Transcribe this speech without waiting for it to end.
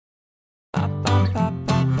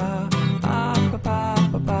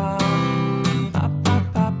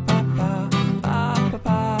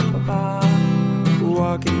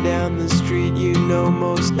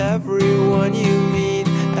almost everyone you meet.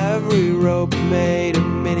 Every rope made of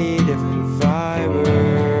many different fibers.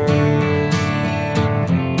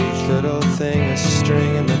 Each little thing a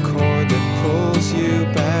string in the cord that pulls you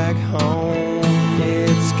back home.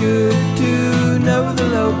 It's good to know the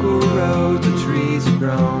local road. The trees have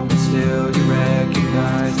grown, but still you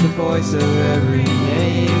recognize the voice of every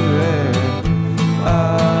neighbor.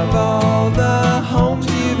 Of all the homes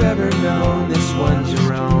you've ever known, this one's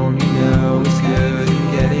your own. You know it's good